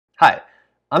Hi,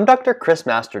 I'm Dr. Chris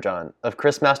Masterjohn of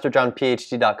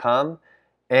chrismasterjohnphd.com,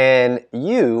 and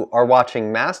you are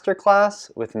watching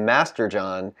Masterclass with Master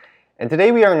John, and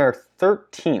today we are in our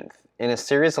 13th in a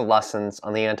series of lessons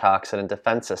on the antioxidant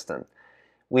defense system.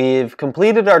 We've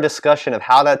completed our discussion of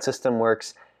how that system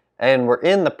works, and we're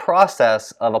in the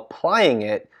process of applying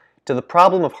it to the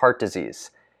problem of heart disease.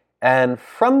 And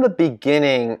from the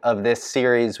beginning of this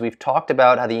series, we've talked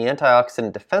about how the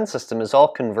antioxidant defense system is all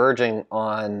converging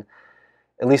on,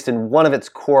 at least in one of its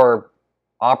core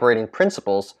operating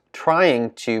principles,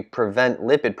 trying to prevent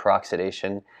lipid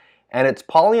peroxidation, and it's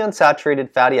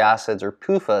polyunsaturated fatty acids, or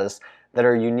PUFAs, that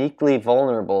are uniquely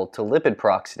vulnerable to lipid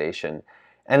peroxidation.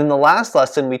 And in the last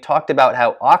lesson, we talked about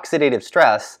how oxidative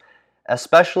stress,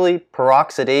 especially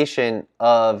peroxidation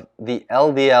of the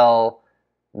LDL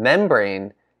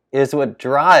membrane, is what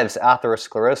drives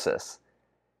atherosclerosis.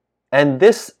 And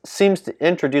this seems to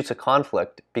introduce a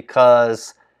conflict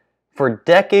because for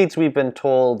decades we've been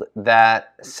told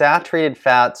that saturated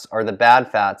fats are the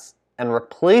bad fats, and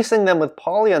replacing them with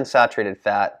polyunsaturated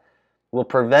fat will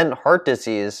prevent heart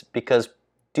disease because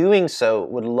doing so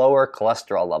would lower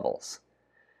cholesterol levels.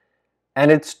 And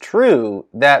it's true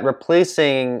that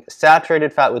replacing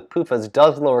saturated fat with PUFAs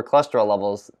does lower cholesterol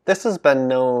levels. This has been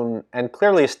known and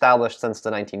clearly established since the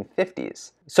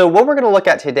 1950s. So what we're going to look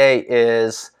at today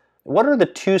is, what are the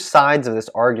two sides of this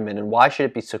argument and why should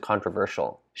it be so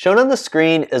controversial? Shown on the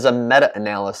screen is a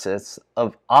meta-analysis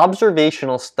of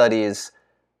observational studies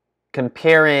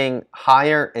comparing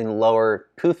higher and lower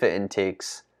PUFA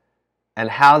intakes and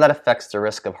how that affects the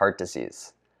risk of heart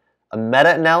disease. A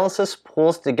meta-analysis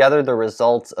pulls together the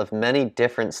results of many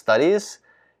different studies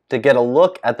to get a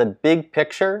look at the big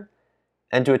picture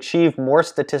and to achieve more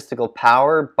statistical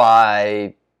power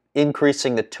by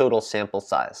increasing the total sample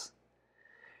size.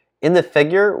 In the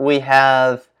figure, we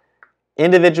have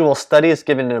individual studies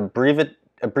given an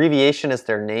abbreviation as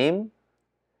their name,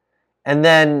 and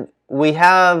then we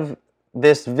have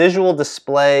this visual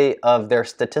display of their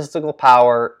statistical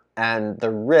power and the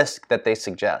risk that they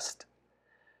suggest.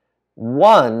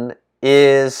 One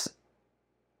is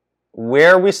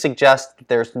where we suggest that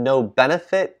there's no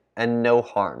benefit and no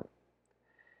harm.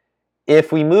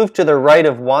 If we move to the right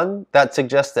of one, that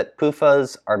suggests that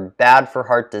PUFAs are bad for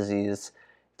heart disease.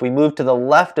 If we move to the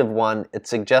left of one, it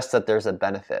suggests that there's a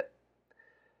benefit.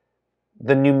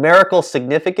 The numerical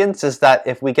significance is that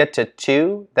if we get to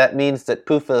 2, that means that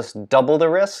PUFAs double the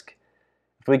risk.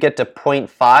 If we get to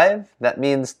 0.5, that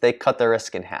means they cut the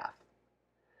risk in half.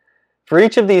 For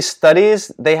each of these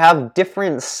studies, they have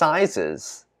different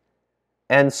sizes,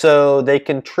 and so they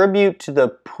contribute to the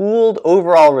pooled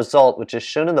overall result, which is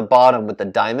shown in the bottom with the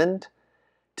diamond,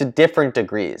 to different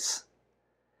degrees.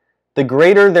 The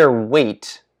greater their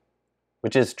weight,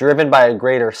 which is driven by a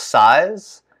greater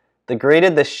size, the greater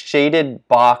the shaded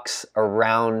box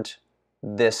around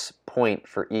this point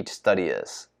for each study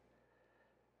is.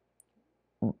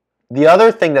 The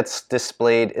other thing that's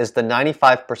displayed is the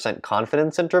 95%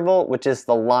 confidence interval, which is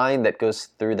the line that goes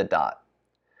through the dot.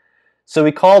 So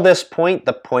we call this point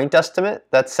the point estimate.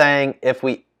 That's saying if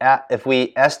we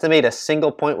estimate a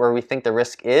single point where we think the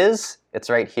risk is, it's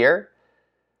right here.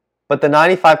 But the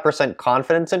 95%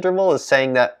 confidence interval is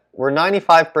saying that we're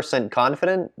 95%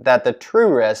 confident that the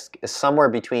true risk is somewhere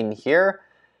between here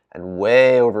and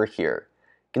way over here.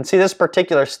 You can see this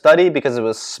particular study, because it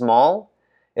was small,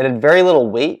 it had very little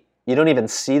weight. You don't even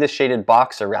see the shaded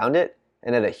box around it,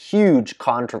 and at a huge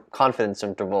confidence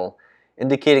interval,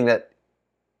 indicating that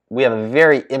we have a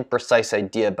very imprecise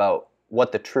idea about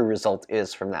what the true result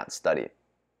is from that study.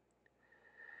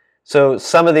 So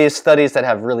some of these studies that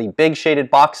have really big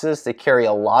shaded boxes, they carry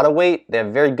a lot of weight. They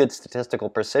have very good statistical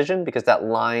precision because that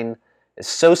line is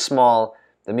so small.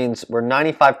 That means we're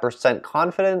 95%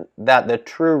 confident that the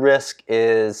true risk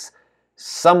is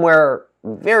somewhere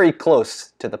very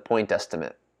close to the point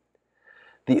estimate.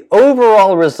 The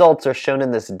overall results are shown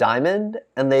in this diamond,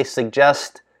 and they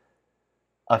suggest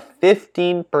a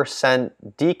 15%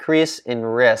 decrease in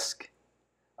risk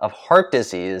of heart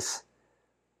disease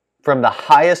from the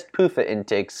highest PUFA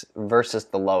intakes versus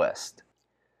the lowest.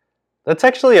 That's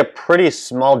actually a pretty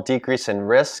small decrease in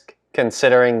risk,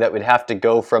 considering that we'd have to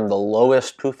go from the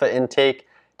lowest PUFA intake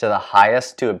to the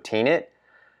highest to obtain it.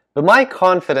 But my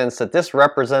confidence that this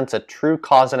represents a true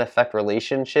cause and effect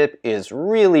relationship is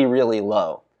really, really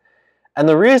low. And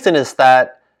the reason is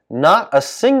that not a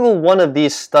single one of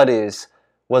these studies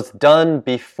was done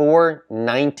before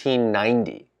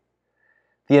 1990.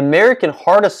 The American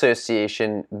Heart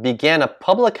Association began a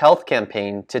public health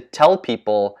campaign to tell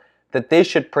people that they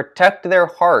should protect their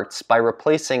hearts by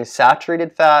replacing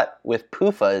saturated fat with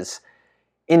PUFAs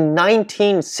in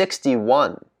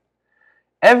 1961.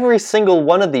 Every single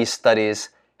one of these studies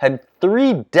had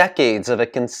 3 decades of a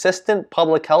consistent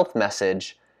public health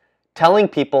message telling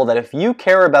people that if you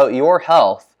care about your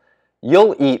health,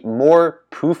 you'll eat more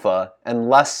PUFA and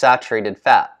less saturated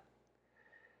fat.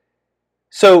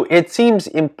 So it seems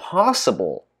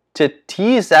impossible to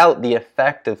tease out the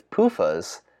effect of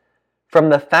PUFAs from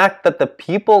the fact that the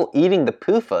people eating the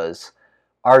PUFAs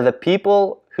are the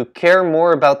people who care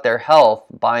more about their health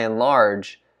by and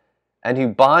large and who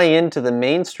buy into the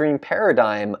mainstream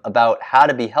paradigm about how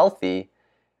to be healthy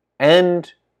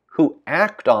and who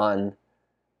act on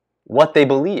what they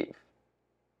believe.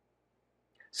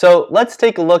 So let's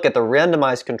take a look at the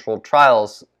randomized controlled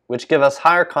trials, which give us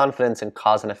higher confidence in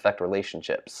cause and effect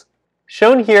relationships.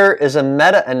 Shown here is a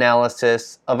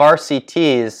meta-analysis of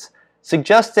RCTs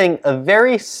suggesting a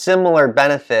very similar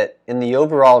benefit in the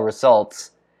overall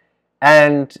results,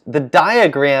 and the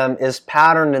diagram is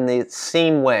patterned in the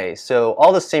same way. So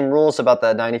all the same rules about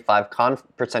the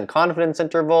 95% confidence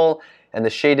interval and the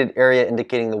shaded area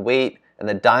indicating the weight and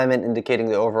the diamond indicating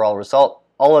the overall result,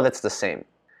 all of it's the same.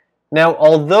 Now,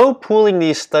 although pooling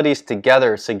these studies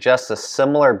together suggests a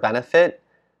similar benefit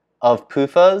of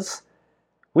PUFAs,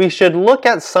 we should look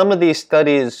at some of these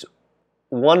studies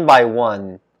one by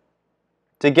one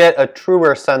to get a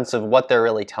truer sense of what they're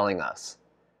really telling us.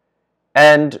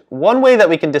 And one way that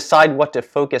we can decide what to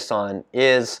focus on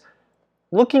is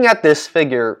looking at this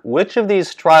figure, which of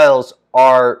these trials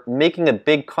are making a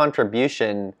big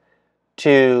contribution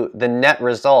to the net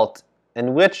result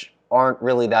and which aren't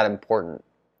really that important.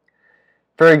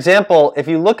 For example, if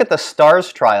you look at the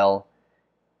STARS trial,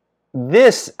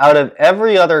 this out of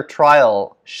every other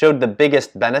trial showed the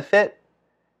biggest benefit,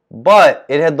 but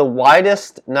it had the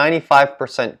widest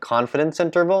 95% confidence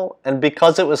interval, and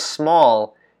because it was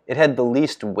small, it had the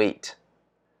least weight.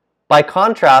 By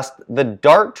contrast, the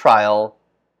DART trial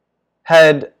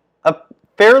had a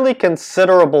fairly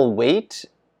considerable weight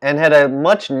and had a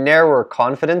much narrower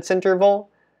confidence interval,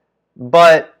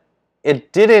 but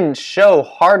it didn't show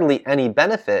hardly any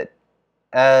benefit,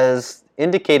 as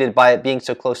indicated by it being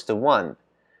so close to 1.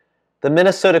 The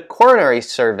Minnesota Coronary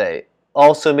Survey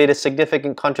also made a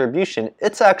significant contribution.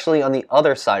 It's actually on the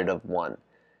other side of 1.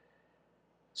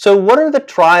 So what are the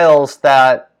trials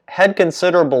that had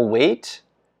considerable weight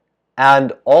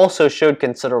and also showed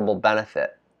considerable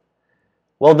benefit?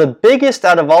 Well, the biggest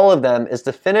out of all of them is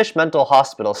the Finnish Mental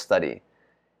Hospital Study.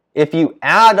 If you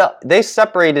add up, they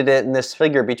separated it in this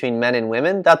figure between men and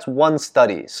women. That's one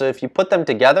study. So if you put them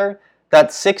together,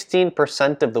 that's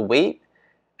 16% of the weight,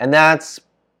 and that's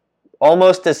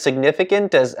almost as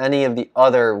significant as any of the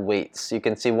other weights. You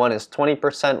can see one is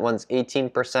 20%, one's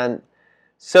 18%.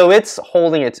 So it's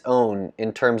holding its own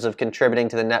in terms of contributing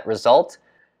to the net result.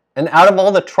 And out of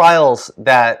all the trials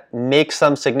that make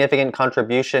some significant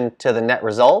contribution to the net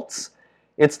results,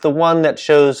 it's the one that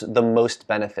shows the most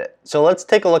benefit. So let's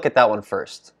take a look at that one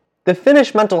first. The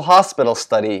Finnish Mental Hospital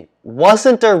Study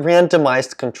wasn't a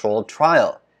randomized controlled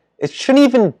trial. It shouldn't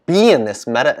even be in this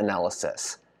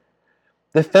meta-analysis.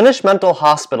 The Finnish Mental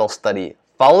Hospital Study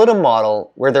followed a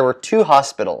model where there were 2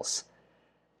 hospitals,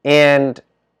 and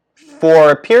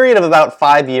for a period of about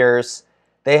 5 years,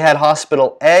 they had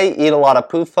Hospital A eat a lot of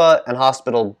PUFA and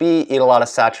Hospital B eat a lot of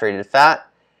saturated fat.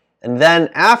 And then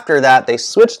after that, they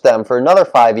switched them for another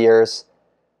 5 years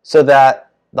so that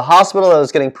the hospital that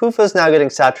was getting PUFA is now getting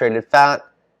saturated fat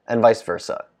and vice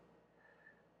versa.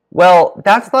 Well,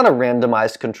 that's not a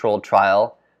randomized controlled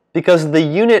trial because the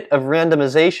unit of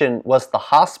randomization was the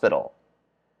hospital.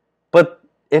 But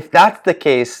if that's the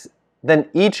case, then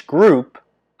each group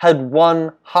had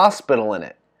 1 hospital in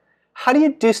it. How do you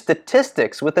do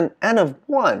statistics with an N of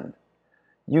 1?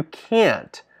 You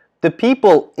can't. The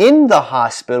people in the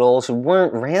hospitals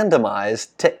weren't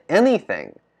randomized to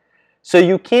anything. So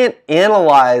you can't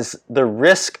analyze the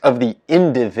risk of the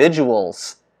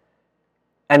individuals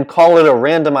and call it a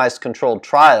randomized controlled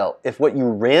trial if what you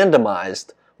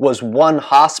randomized was 1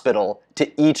 hospital to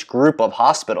each group of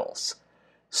hospitals.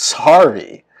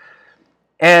 Sorry.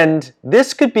 And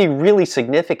this could be really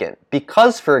significant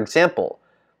because, for example,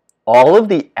 all of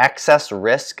the excess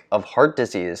risk of heart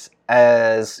disease,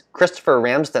 as Christopher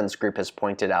Ramsden's group has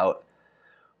pointed out,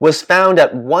 was found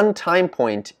at one time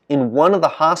point in one of the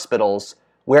hospitals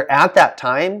where at that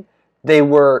time they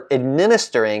were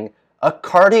administering a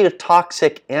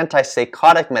cardiotoxic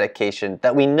antipsychotic medication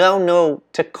that we now know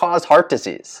to cause heart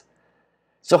disease.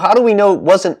 So how do we know it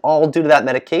wasn't all due to that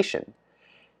medication?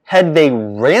 Had they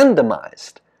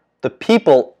randomized the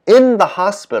people in the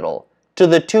hospital to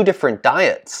the 2 different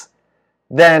diets,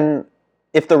 then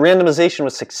if the randomization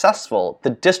was successful, the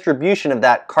distribution of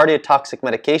that cardiotoxic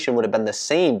medication would have been the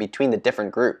same between the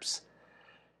different groups.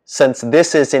 since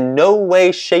this is in no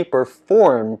way, shape, or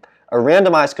form a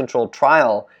randomized controlled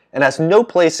trial and has no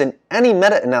place in any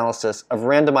meta-analysis of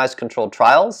randomized controlled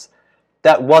trials,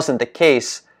 that wasn't the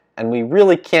case, and we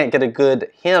really can't get a good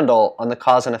handle on the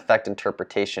cause and effect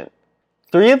interpretation.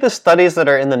 3 of the studies that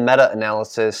are in the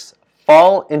meta-analysis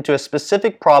fall into a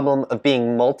specific problem of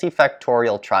being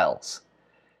multifactorial trials.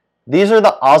 These are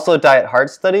the Oslo Diet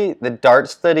Heart Study, the DART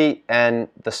study, and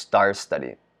the STARS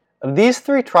study. Of these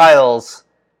 3 trials,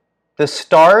 the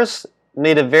STARS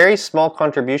made a very small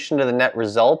contribution to the net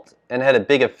result and had a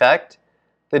big effect.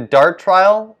 The DART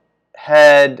trial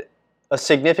had a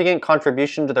significant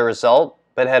contribution to the result,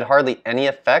 but had hardly any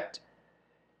effect.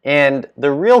 And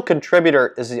the real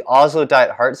contributor is the Oslo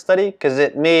Diet Heart Study, because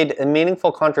it made a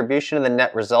meaningful contribution to the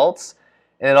net results,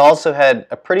 and it also had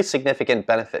a pretty significant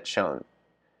benefit shown.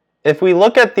 If we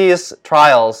look at these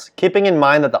trials, keeping in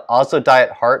mind that the Oslo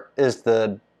Diet Heart is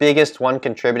the biggest one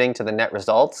contributing to the net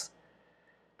results,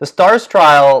 the STARS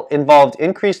trial involved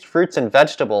increased fruits and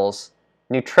vegetables,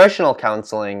 nutritional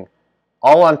counseling,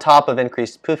 all on top of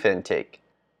increased PUFA intake.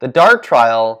 The DART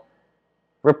trial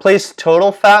replaced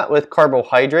total fat with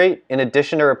carbohydrate in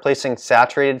addition to replacing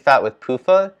saturated fat with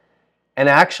PUFA, and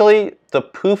actually the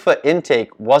PUFA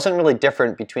intake wasn't really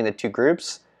different between the 2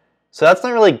 groups, so that's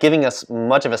not really giving us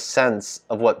much of a sense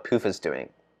of what PUFA is doing.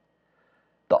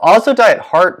 The Oslo Diet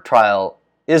Heart trial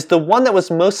is the one that was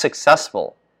most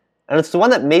successful, and it's the one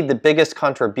that made the biggest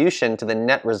contribution to the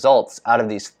net results out of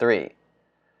these 3.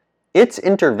 Its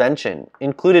intervention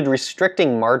included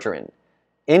restricting margarine,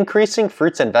 increasing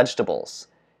fruits and vegetables,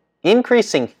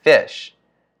 increasing fish,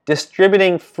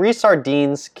 distributing free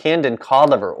sardines canned in cod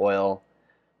liver oil,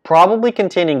 probably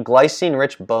containing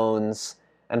glycine-rich bones,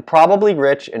 and probably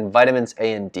rich in vitamins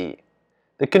A and D.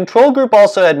 The control group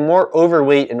also had more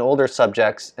overweight and older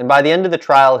subjects, and by the end of the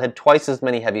trial had twice as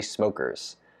many heavy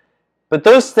smokers. But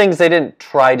those things they didn't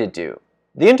try to do.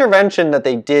 The intervention that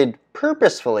they did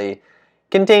purposefully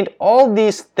contained all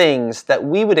these things that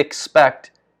we would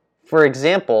expect, for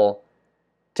example,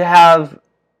 to have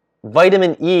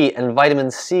vitamin E and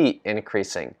vitamin C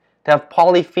increasing, to have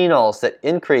polyphenols that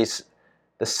increase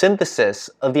the synthesis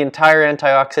of the entire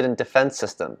antioxidant defense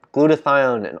system,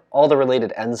 glutathione and all the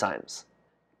related enzymes,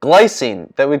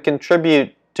 glycine that would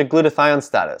contribute to glutathione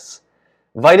status,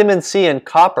 vitamin C and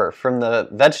copper from the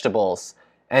vegetables,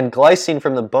 and glycine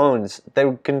from the bones that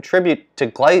would contribute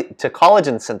to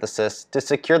collagen synthesis to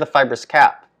secure the fibrous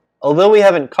cap. Although we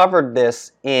haven't covered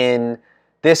this in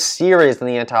this series in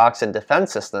the antioxidant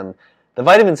defense system, the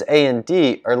vitamins A and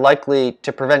D are likely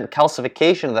to prevent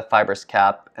calcification of the fibrous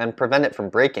cap and prevent it from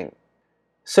breaking.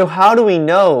 So how do we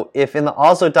know if in the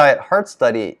Oslo Diet Heart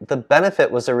Study the benefit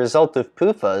was a result of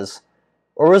PUFAs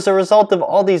or was a result of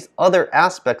all these other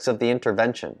aspects of the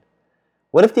intervention?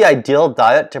 What if the ideal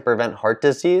diet to prevent heart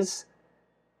disease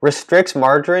restricts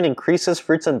margarine, increases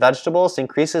fruits and vegetables,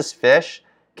 increases fish,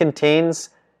 contains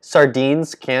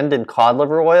sardines canned in cod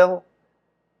liver oil,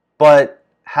 but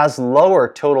has lower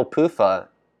total PUFA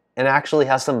and actually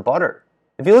has some butter?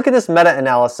 If you look at this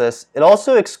meta-analysis, it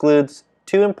also excludes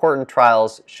 2 important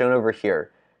trials shown over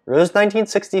here, Rose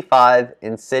 1965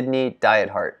 and Sydney Diet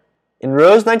Heart. In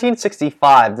Rose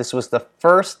 1965, this was the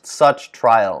first such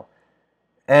trial,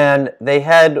 and they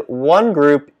had one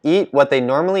group eat what they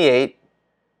normally ate.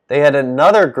 They had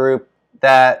another group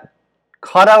that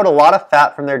cut out a lot of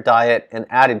fat from their diet and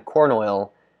added corn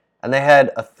oil, and they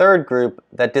had a third group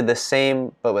that did the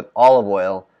same but with olive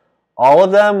oil. All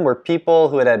of them were people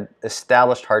who had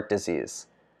established heart disease.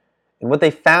 And what they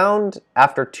found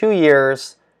after 2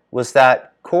 years was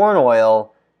that corn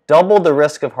oil doubled the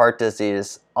risk of heart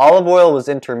disease, olive oil was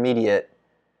intermediate,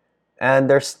 and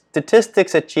their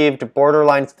statistics achieved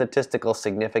borderline statistical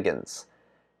significance.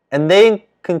 And they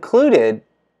concluded,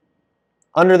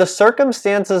 under the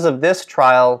circumstances of this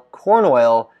trial, corn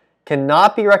oil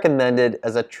cannot be recommended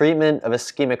as a treatment of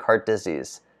ischemic heart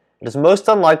disease. It is most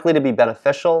unlikely to be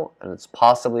beneficial, and it's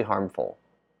possibly harmful.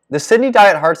 The Sydney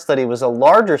Diet Heart Study was a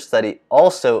larger study,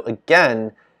 also,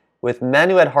 again, with men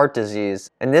who had heart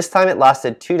disease, and this time it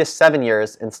lasted 2 to 7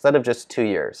 years instead of just 2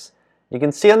 years. You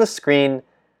can see on the screen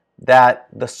that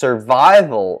the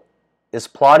survival is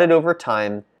plotted over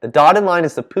time. The dotted line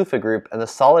is the PUFA group, and the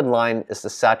solid line is the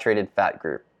saturated fat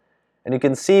group. And you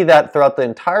can see that throughout the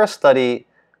entire study,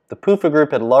 the PUFA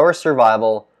group had lower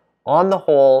survival. On the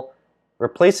whole,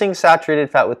 replacing saturated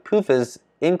fat with PUFAs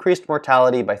increased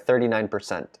mortality by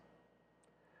 39%.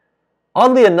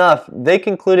 Oddly enough, they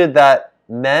concluded that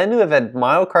men who have had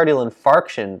myocardial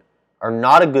infarction are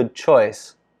not a good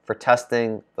choice for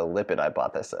testing the lipid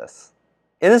hypothesis.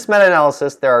 In this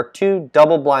meta-analysis, there are 2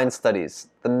 double-blind studies,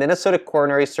 the Minnesota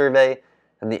Coronary Survey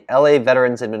and the LA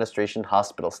Veterans Administration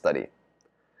Hospital study.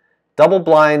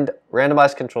 Double-blind,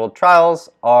 randomized controlled trials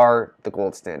are the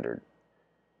gold standard.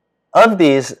 Of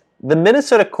these, the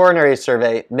Minnesota Coronary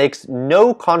Survey makes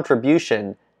no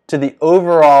contribution to the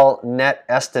overall net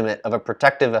estimate of a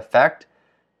protective effect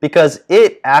because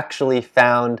it actually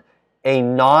found a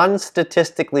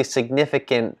non-statistically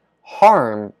significant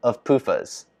harm of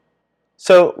PUFAs.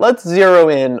 So let's zero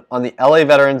in on the LA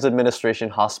Veterans Administration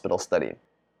Hospital study.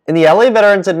 In the LA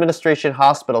Veterans Administration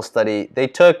Hospital study, they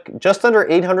took just under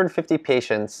 850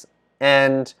 patients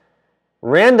and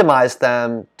randomized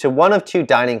them to one of two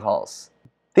dining halls.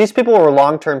 These people were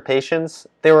long-term patients.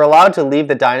 They were allowed to leave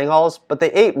the dining halls, but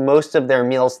they ate most of their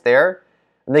meals there,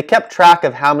 and they kept track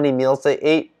of how many meals they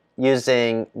ate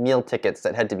using meal tickets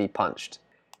that had to be punched.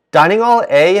 Dining hall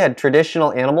A had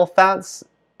traditional animal fats,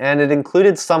 and it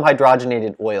included some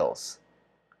hydrogenated oils.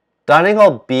 Dining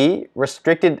hall B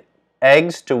restricted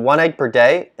eggs to 1 egg per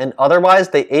day, and otherwise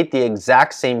they ate the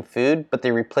exact same food, but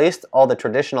they replaced all the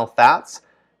traditional fats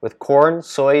with corn,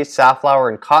 soy, safflower,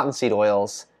 and cottonseed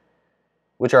oils,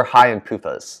 which are high in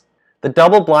PUFAs. The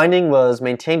double blinding was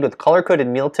maintained with color-coded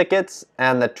meal tickets,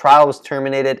 and the trial was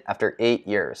terminated after 8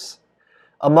 years.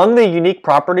 Among the unique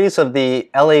properties of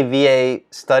the LAVA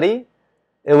study,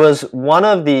 it was one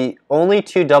of the only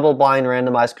 2 double-blind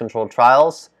randomized controlled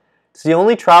trials. It's the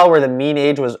only trial where the mean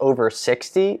age was over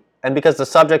 60, and because the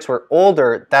subjects were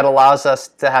older, that allows us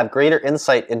to have greater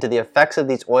insight into the effects of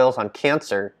these oils on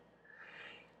cancer.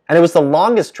 And it was the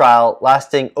longest trial,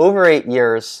 lasting over 8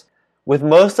 years, with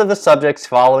most of the subjects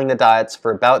following the diets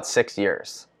for about 6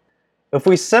 years. If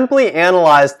we simply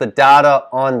analyze the data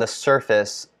on the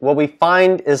surface, what we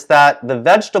find is that the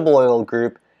vegetable oil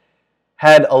group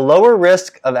had a lower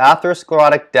risk of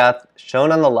atherosclerotic death,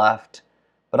 shown on the left,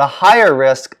 but a higher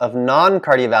risk of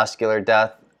non-cardiovascular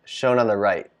death, shown on the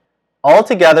right.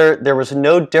 Altogether, there was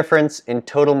no difference in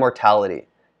total mortality.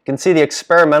 You can see the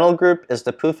experimental group is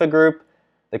the PUFA group,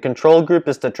 the control group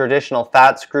is the traditional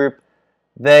fats group.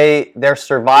 Their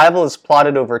survival is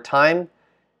plotted over time.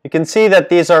 You can see that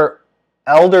these are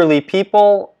elderly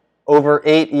people over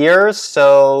 8 years,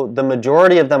 so the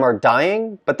majority of them are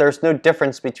dying, but there's no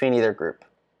difference between either group.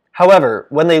 However,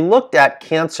 when they looked at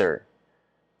cancer,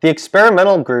 the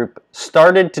experimental group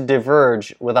started to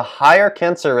diverge with a higher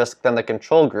cancer risk than the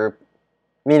control group,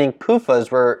 meaning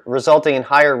PUFAs were resulting in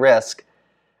higher risk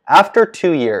after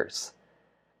 2 years.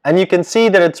 And you can see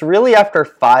that it's really after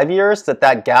 5 years that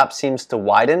that gap seems to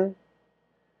widen.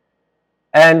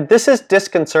 And this is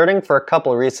disconcerting for a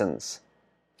couple reasons.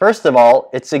 First of all,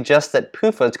 it suggests that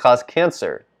PUFAs cause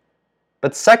cancer.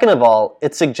 But second of all,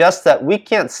 it suggests that we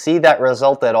can't see that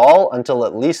result at all until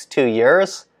at least 2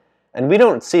 years, and we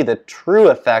don't see the true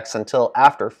effects until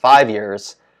after 5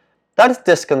 years. That is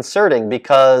disconcerting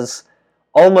because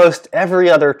almost every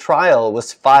other trial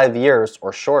was 5 years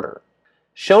or shorter.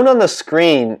 Shown on the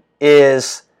screen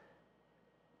is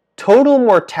total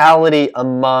mortality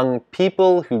among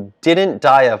people who didn't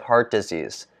die of heart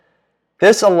disease.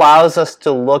 This allows us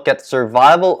to look at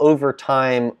survival over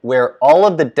time where all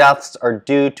of the deaths are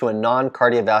due to a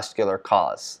non-cardiovascular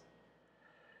cause.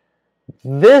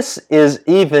 This is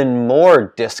even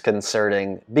more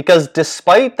disconcerting because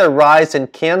despite the rise in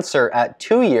cancer at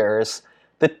 2 years,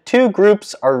 the two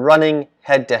groups are running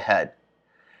head-to-head.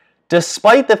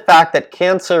 Despite the fact that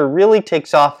cancer really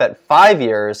takes off at 5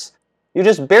 years, you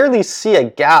just barely see a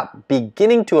gap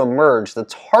beginning to emerge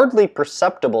that's hardly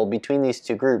perceptible between these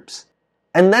two groups.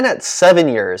 And then at 7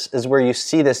 years is where you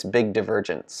see this big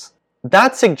divergence.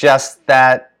 That suggests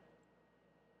that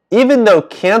even though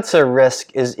cancer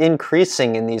risk is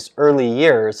increasing in these early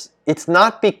years, it's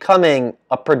not becoming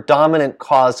a predominant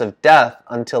cause of death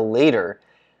until later,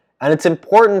 and its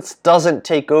importance doesn't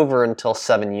take over until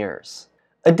 7 years.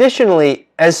 Additionally,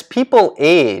 as people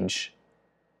age,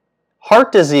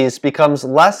 heart disease becomes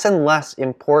less and less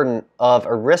important of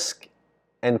a risk,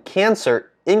 and cancer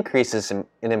increases in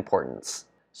importance.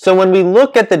 So when we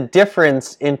look at the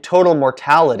difference in total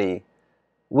mortality,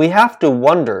 we have to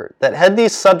wonder that had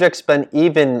these subjects been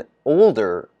even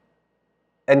older,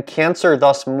 and cancer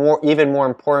thus even more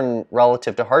important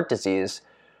relative to heart disease,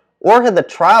 or had the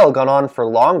trial gone on for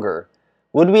longer,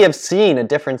 would we have seen a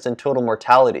difference in total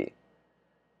mortality?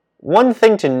 One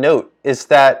thing to note is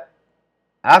that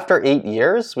after 8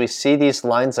 years, we see these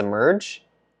lines emerge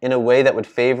in a way that would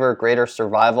favor greater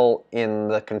survival in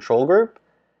the control group,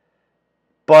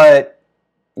 but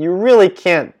you really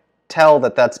can't tell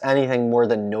that that's anything more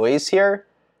than noise here,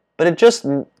 but it just,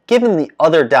 given the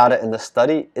other data in the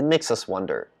study, it makes us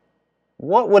wonder,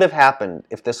 what would have happened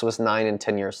if this was 9 and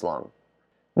 10 years long?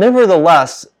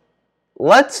 Nevertheless,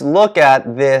 let's look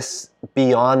at this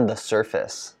beyond the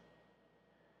surface.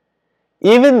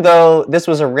 Even though this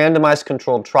was a randomized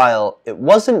controlled trial, it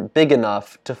wasn't big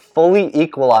enough to fully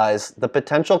equalize the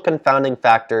potential confounding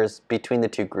factors between the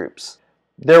two groups.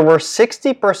 There were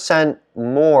 60%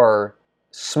 more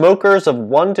smokers of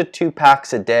 1 to 2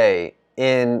 packs a day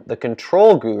in the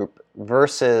control group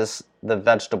versus the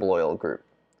vegetable oil group.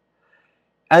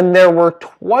 And there were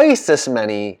twice as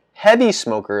many heavy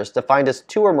smokers, defined as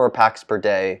 2 or more packs per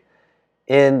day,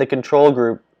 in the control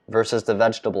group versus the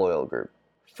vegetable oil group.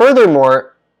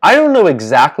 Furthermore, I don't know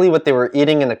exactly what they were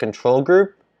eating in the control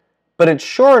group, but it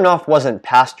sure enough wasn't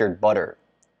pastured butter.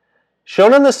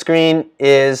 Shown on the screen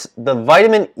is the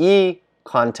vitamin E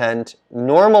content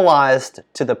normalized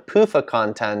to the PUFA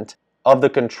content of the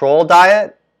control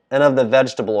diet and of the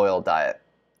vegetable oil diet.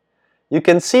 You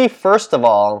can see, first of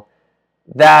all,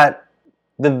 that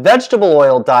the vegetable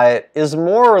oil diet is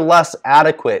more or less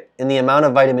adequate in the amount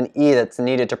of vitamin E that's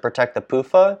needed to protect the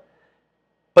PUFA,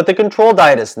 but the control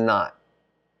diet is not.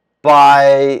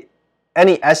 By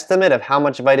any estimate of how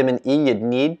much vitamin E you'd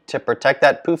need to protect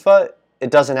that PUFA, it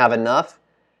doesn't have enough,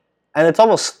 and it's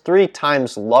almost 3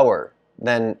 times lower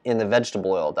than in the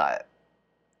vegetable oil diet.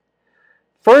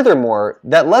 Furthermore,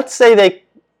 that let's say they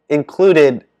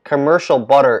included commercial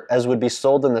butter as would be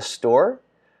sold in the store,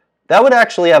 that would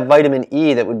actually have vitamin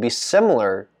E that would be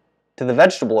similar to the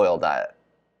vegetable oil diet.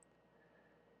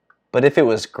 But if it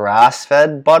was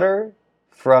grass-fed butter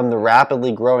from the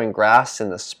rapidly growing grass in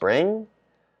the spring,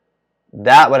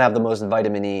 that would have the most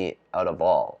vitamin E out of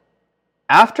all.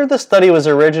 After the study was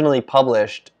originally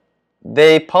published,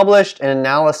 they published an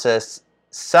analysis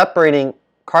separating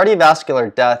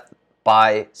cardiovascular death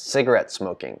by cigarette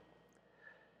smoking.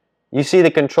 You see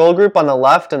the control group on the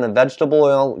left and the vegetable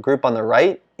oil group on the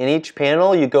right. In each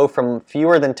panel, you go from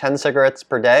fewer than 10 cigarettes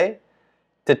per day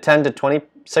to 10 to 20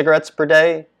 cigarettes per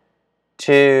day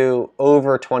to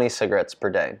over 20 cigarettes per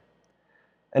day.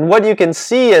 And what you can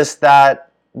see is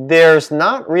that there's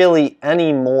not really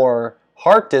any more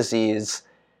heart disease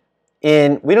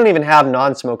we don't even have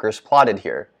non-smokers plotted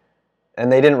here,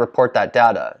 and they didn't report that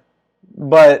data.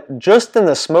 But just in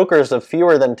the smokers of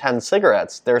fewer than 10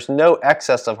 cigarettes, there's no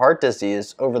excess of heart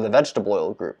disease over the vegetable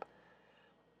oil group.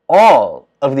 All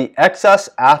of the excess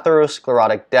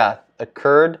atherosclerotic death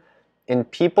occurred in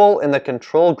people in the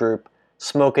control group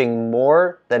smoking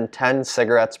more than 10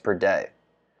 cigarettes per day.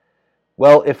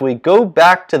 Well, if we go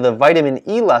back to the vitamin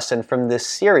E lesson from this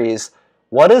series,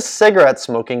 what does cigarette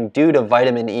smoking do to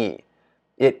vitamin E?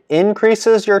 It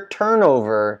increases your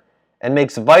turnover and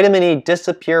makes vitamin E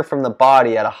disappear from the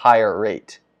body at a higher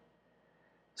rate.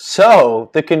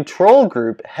 So, the control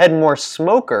group had more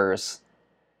smokers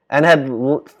and had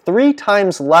 3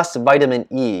 times less vitamin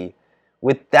E,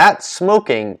 with that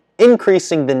smoking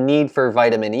increasing the need for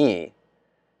vitamin E.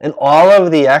 And all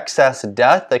of the excess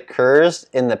death occurs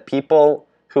in the people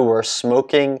who were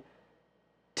smoking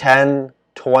 10,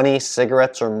 20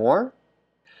 cigarettes or more.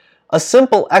 A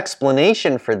simple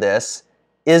explanation for this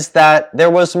is that there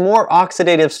was more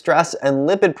oxidative stress and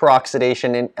lipid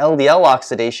peroxidation and LDL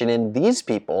oxidation in these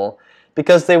people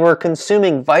because they were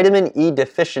consuming vitamin E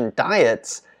deficient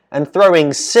diets and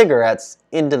throwing cigarettes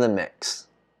into the mix.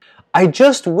 I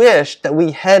just wish that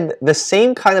we had the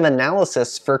same kind of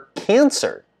analysis for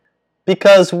cancer,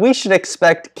 because we should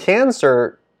expect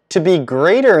cancer to be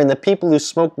greater in the people who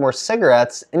smoke more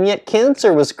cigarettes, and yet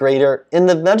cancer was greater in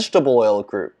the vegetable oil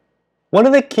group. One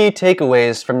of the key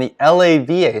takeaways from the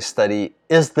LAVA study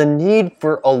is the need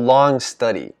for a long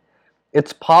study.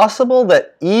 It's possible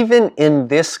that even in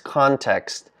this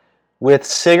context, with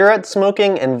cigarette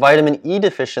smoking and vitamin E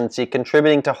deficiency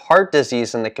contributing to heart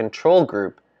disease in the control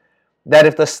group, that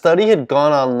if the study had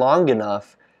gone on long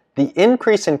enough, the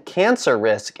increase in cancer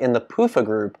risk in the PUFA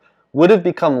group would have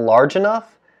become large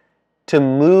enough to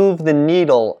move the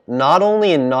needle not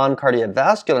only in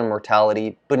non-cardiovascular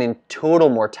mortality, but in total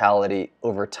mortality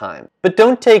over time. But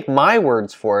don't take my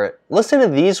words for it. Listen to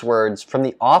these words from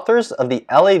the authors of the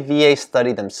LAVA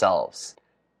study themselves.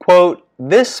 Quote,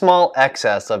 "This small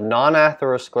excess of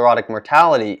non-atherosclerotic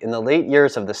mortality in the late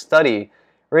years of the study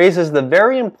raises the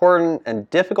very important and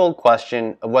difficult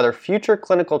question of whether future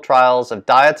clinical trials of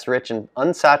diets rich in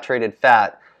unsaturated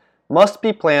fat must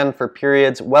be planned for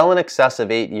periods well in excess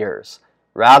of 8 years,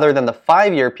 rather than the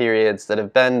 5-year periods that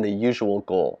have been the usual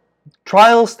goal.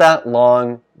 Trials that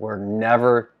long were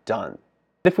never done."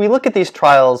 If we look at these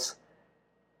trials,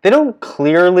 they don't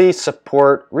clearly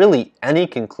support really any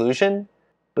conclusion,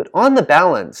 but on the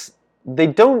balance, they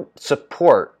don't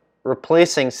support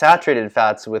replacing saturated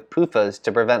fats with PUFAs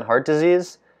to prevent heart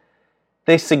disease,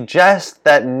 They suggest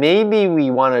that maybe we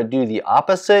want to do the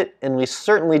opposite, and we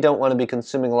certainly don't want to be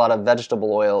consuming a lot of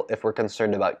vegetable oil if we're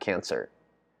concerned about cancer.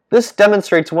 This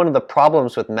demonstrates one of the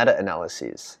problems with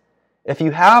meta-analyses. If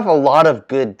you have a lot of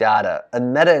good data, a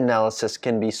meta-analysis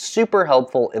can be super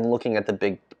helpful in looking at the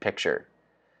big picture.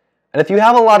 And if you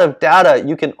have a lot of data,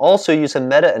 you can also use a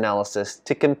meta-analysis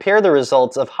to compare the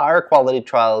results of higher quality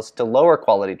trials to lower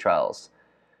quality trials,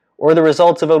 or the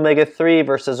results of omega-3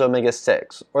 versus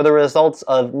omega-6, or the results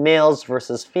of males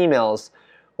versus females,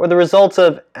 or the results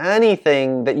of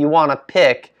anything that you want to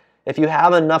pick if you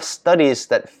have enough studies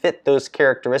that fit those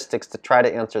characteristics to try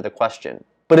to answer the question.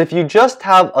 But if you just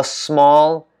have a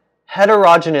small,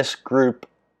 heterogeneous group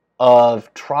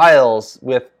of trials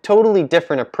with totally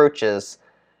different approaches,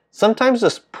 sometimes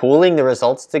just pooling the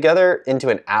results together into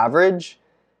an average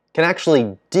can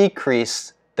actually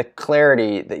decrease the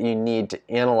clarity that you need to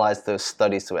analyze those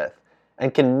studies with,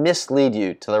 and can mislead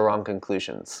you to the wrong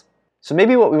conclusions. So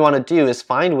maybe what we want to do is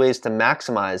find ways to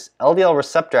maximize LDL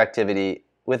receptor activity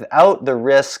without the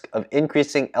risk of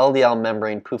increasing LDL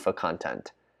membrane PUFA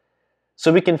content.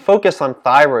 So we can focus on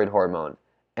thyroid hormone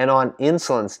and on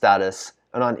insulin status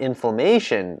and on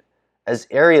inflammation as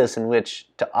areas in which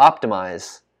to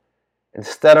optimize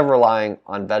instead of relying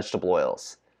on vegetable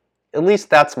oils. At least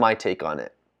that's my take on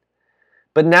it.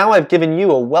 But now I've given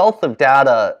you a wealth of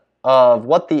data of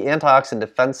what the antioxidant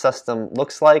defense system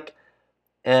looks like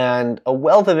and a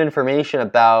wealth of information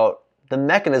about the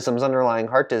mechanisms underlying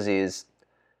heart disease,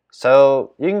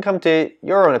 so you can come to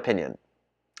your own opinion.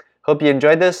 Hope you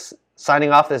enjoyed this.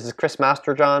 Signing off, this is Chris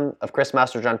Masterjohn of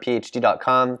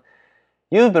chrismasterjohnphd.com.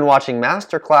 You've been watching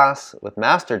Masterclass with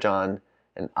Master John,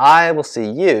 and I will see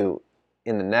you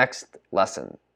in the next lesson.